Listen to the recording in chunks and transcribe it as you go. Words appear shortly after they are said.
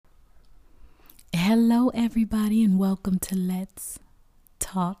Hello, everybody, and welcome to Let's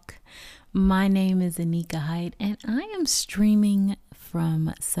Talk. My name is Anika Height, and I am streaming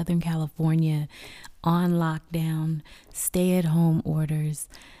from Southern California on lockdown, stay-at-home orders.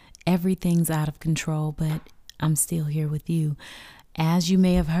 Everything's out of control, but I'm still here with you. As you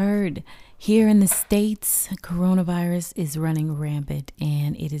may have heard, here in the States, coronavirus is running rampant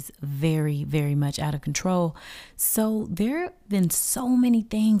and it is very, very much out of control. So there have been so many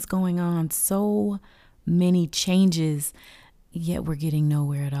things going on, so many changes, yet we're getting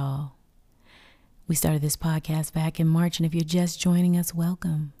nowhere at all. We started this podcast back in March, and if you're just joining us,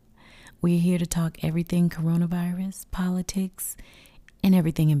 welcome. We're here to talk everything coronavirus, politics, and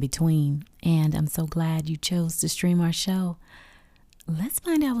everything in between. And I'm so glad you chose to stream our show. Let's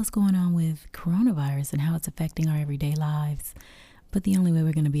find out what's going on with coronavirus and how it's affecting our everyday lives. But the only way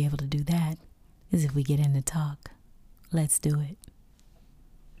we're going to be able to do that is if we get in to talk. Let's do it.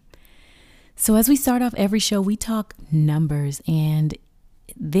 So as we start off every show, we talk numbers, and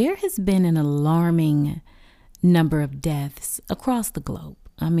there has been an alarming number of deaths across the globe.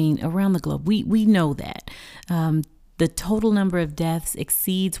 I mean, around the globe. We know that. The total number of deaths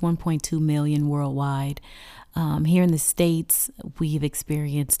exceeds 1.2 million worldwide. Here in the States, we've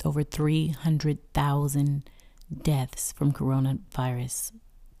experienced over 300,000 deaths from coronavirus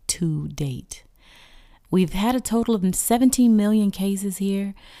to date. We've had a total of 17 million cases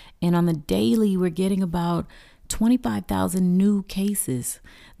here, and on the daily, we're getting about 25,000 new cases.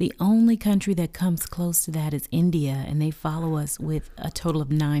 The only country that comes close to that is India, and they follow us with a total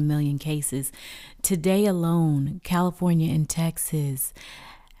of 9 million cases. Today alone, California and Texas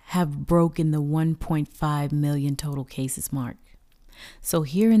have broken the 1.5 million total cases mark. So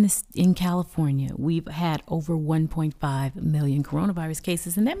here in California, we've had over 1.5 million coronavirus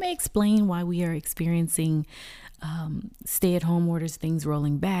cases, and that may explain why we are experiencing stay-at-home orders, things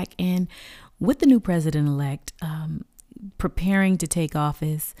rolling back. And with the new president-elect preparing to take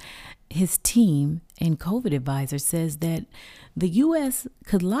office, his team and COVID advisor says that the U.S.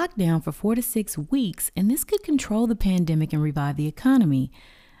 could lock down for 4 to 6 weeks, and this could control the pandemic and revive the economy.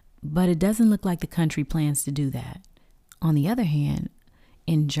 But it doesn't look like the country plans to do that. On the other hand,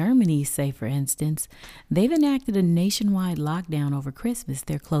 in Germany, say for instance, they've enacted a nationwide lockdown over Christmas.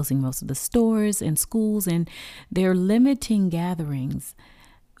 They're closing most of the stores and schools, and they're limiting gatherings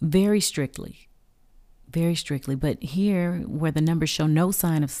very strictly. Very strictly. But here, where the numbers show no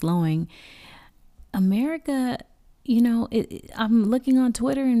sign of slowing, America, I'm looking on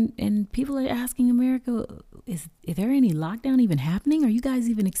Twitter and people are asking America, is there any lockdown even happening? Are you guys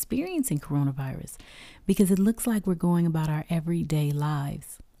even experiencing coronavirus? Because it looks like we're going about our everyday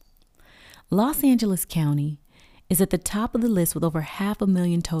lives. Los Angeles County is at the top of the list with over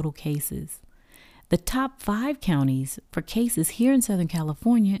 500,000 total cases. The top 5 counties for cases here in Southern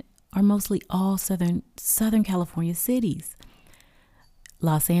California are mostly all Southern California cities.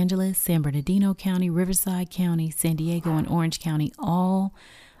 Los Angeles, San Bernardino County, Riverside County, San Diego, and Orange County all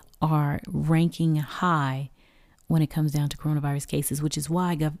are ranking high when it comes down to coronavirus cases, which is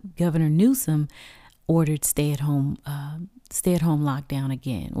why Governor Newsom ordered stay-at-home lockdown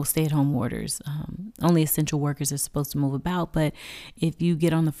again. Well, stay-at-home orders. Only essential workers are supposed to move about, but if you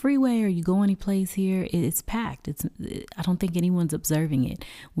get on the freeway or you go any place here, it's packed. I don't think anyone's observing it.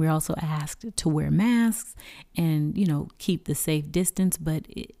 We're also asked to wear masks and, keep the safe distance. But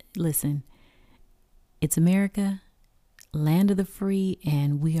listen, it's America, land of the free,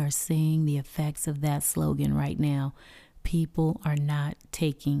 and we are seeing the effects of that slogan right now. People are not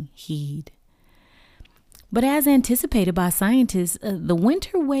taking heed. But as anticipated by scientists, the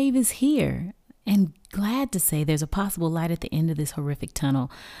winter wave is here, and glad to say there's a possible light at the end of this horrific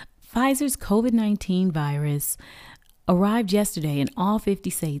tunnel. Pfizer's COVID-19 virus arrived yesterday in all 50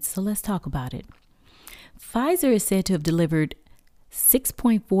 states, so let's talk about it. Pfizer is said to have delivered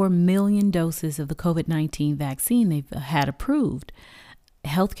 6.4 million doses of the COVID-19 vaccine they've had approved.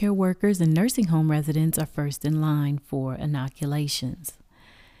 Healthcare workers and nursing home residents are first in line for inoculations.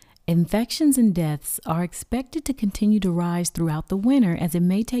 Infections and deaths are expected to continue to rise throughout the winter, as it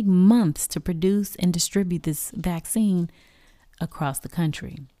may take months to produce and distribute this vaccine across the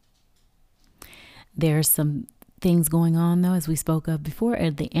country. There are some things going on, though, as we spoke of before,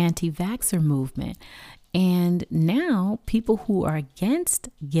 the anti-vaxxer movement. And now people who are against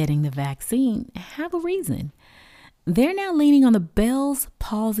getting the vaccine have a reason. They're now leaning on the Bell's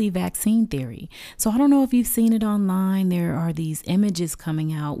palsy vaccine theory. So I don't know if you've seen it online. There are these images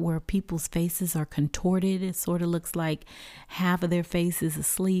coming out where people's faces are contorted. It sort of looks like half of their face is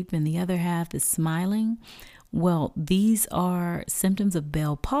asleep and the other half is smiling. Well, these are symptoms of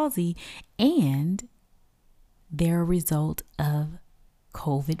Bell's palsy, and they're a result of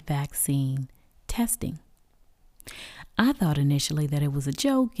COVID vaccine testing. I thought initially that it was a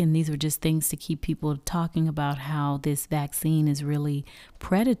joke and these were just things to keep people talking about how this vaccine is really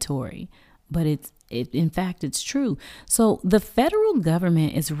predatory, but in fact, it's true. So the federal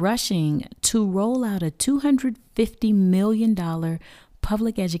government is rushing to roll out a $250 million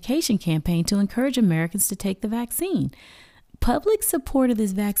public education campaign to encourage Americans to take the vaccine. Public support of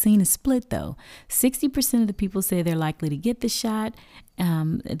this vaccine is split, though. 60% of the people say they're likely to get the shot.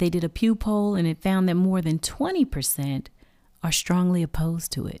 They did a Pew poll, and it found that more than 20% are strongly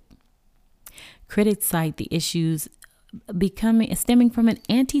opposed to it. Critics cite the issues stemming from an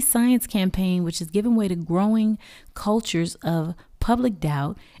anti-science campaign, which has given way to growing cultures of public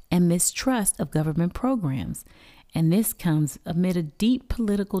doubt and mistrust of government programs. And this comes amid a deep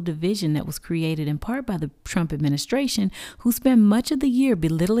political division that was created in part by the Trump administration, who spent much of the year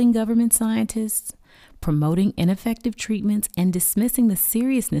belittling government scientists, promoting ineffective treatments, and dismissing the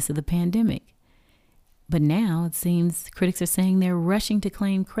seriousness of the pandemic. But now it seems critics are saying they're rushing to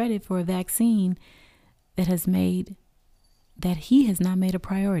claim credit for a vaccine that he has not made a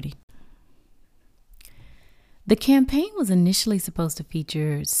priority. The campaign was initially supposed to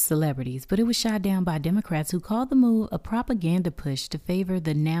feature celebrities, but it was shot down by Democrats who called the move a propaganda push to favor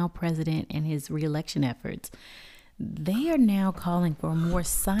the now president and his re-election efforts. They are now calling for a more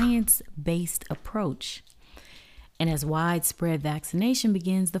science-based approach. And as widespread vaccination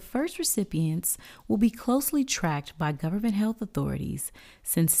begins, the first recipients will be closely tracked by government health authorities,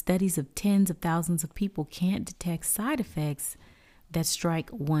 since studies of tens of thousands of people can't detect side effects that strike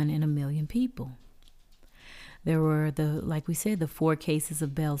 1 in a million people. There were like we said, the 4 cases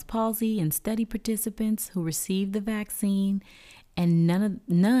of Bell's palsy in study participants who received the vaccine, and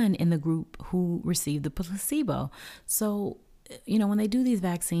none in the group who received the placebo. So, when they do these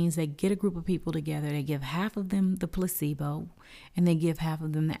vaccines, they get a group of people together, they give half of them the placebo, and they give half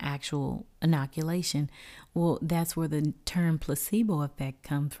of them the actual inoculation. Well, that's where the term placebo effect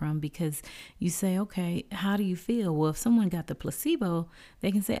comes from, because you say, okay, how do you feel? Well, if someone got the placebo,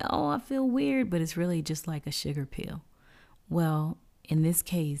 they can say, oh, I feel weird, but it's really just like a sugar pill. Well, in this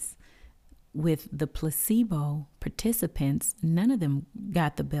case, with the placebo participants, none of them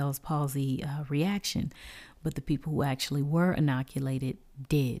got the Bell's palsy reaction, but the people who actually were inoculated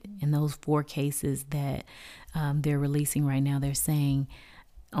did. In those 4 cases that they're releasing right now, they're saying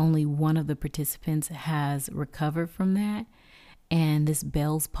only one of the participants has recovered from that. And this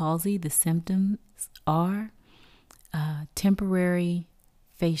Bell's palsy, the symptoms are temporary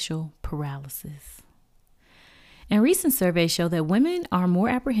facial paralysis. And recent surveys show that women are more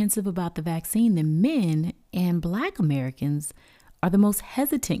apprehensive about the vaccine than men, and Black Americans are the most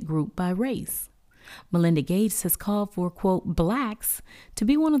hesitant group by race. Melinda Gates has called for, quote, Blacks to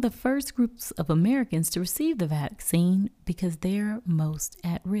be one of the first groups of Americans to receive the vaccine because they're most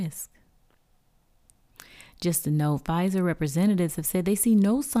at risk. Just to note, Pfizer representatives have said they see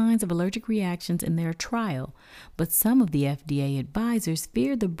no signs of allergic reactions in their trial, but some of the FDA advisors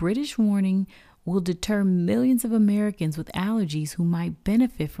fear the British warning will deter millions of Americans with allergies who might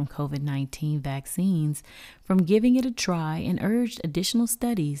benefit from COVID-19 vaccines from giving it a try, and urged additional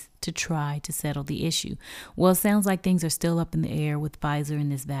studies to try to settle the issue. Well, it sounds like things are still up in the air with Pfizer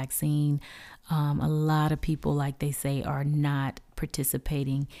and this vaccine. A lot of people, like they say, are not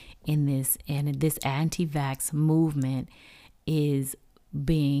participating in this, and this anti-vax movement is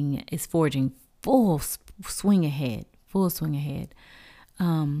forging full swing ahead.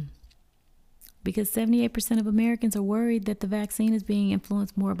 Because 78% of Americans are worried that the vaccine is being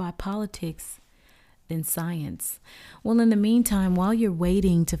influenced more by politics than science. Well, in the meantime, while you're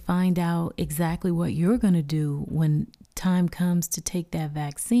waiting to find out exactly what you're going to do when time comes to take that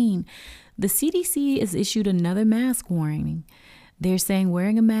vaccine, the CDC has issued another mask warning. They're saying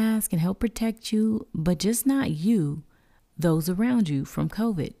wearing a mask can help protect you, but just not you, those around you, from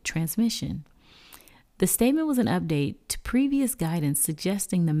COVID transmission. The statement was an update to previous guidance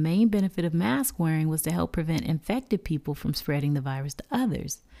suggesting the main benefit of mask wearing was to help prevent infected people from spreading the virus to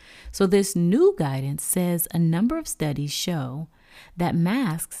others. So this new guidance says a number of studies show that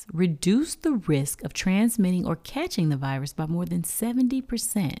masks reduce the risk of transmitting or catching the virus by more than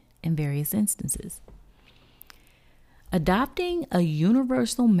 70% in various instances. Adopting a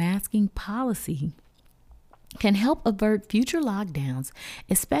universal masking policy can help avert future lockdowns,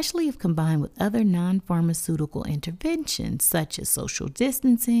 especially if combined with other non-pharmaceutical interventions such as social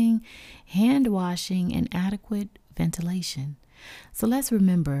distancing, hand washing, and adequate ventilation. So let's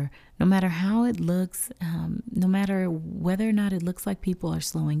remember, no matter how it looks, no matter whether or not it looks like people are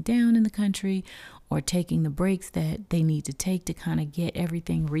slowing down in the country or taking the breaks that they need to take to kind of get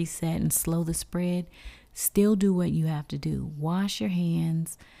everything reset and slow the spread, still do what you have to do. Wash your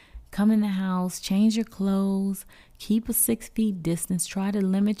hands, Come in the house, change your clothes, keep a 6 feet distance, try to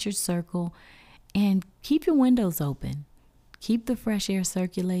limit your circle, and keep your windows open. Keep the fresh air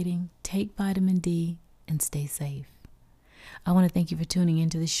circulating, take vitamin D, and stay safe. I want to thank you for tuning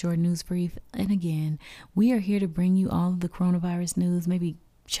into this short news brief. And again, we are here to bring you all of the coronavirus news, maybe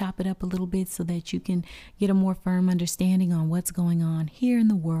chop it up a little bit so that you can get a more firm understanding on what's going on here in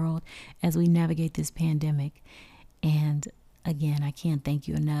the world as we navigate this pandemic. And again, I can't thank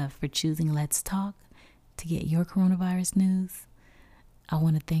you enough for choosing Let's Talk to get your coronavirus news. I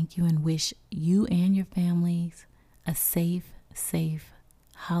want to thank you and wish you and your families a safe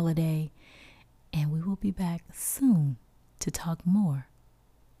holiday. And we will be back soon to talk more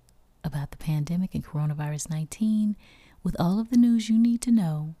about the pandemic and coronavirus 19 with all of the news you need to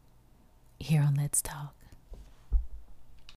know here on Let's Talk.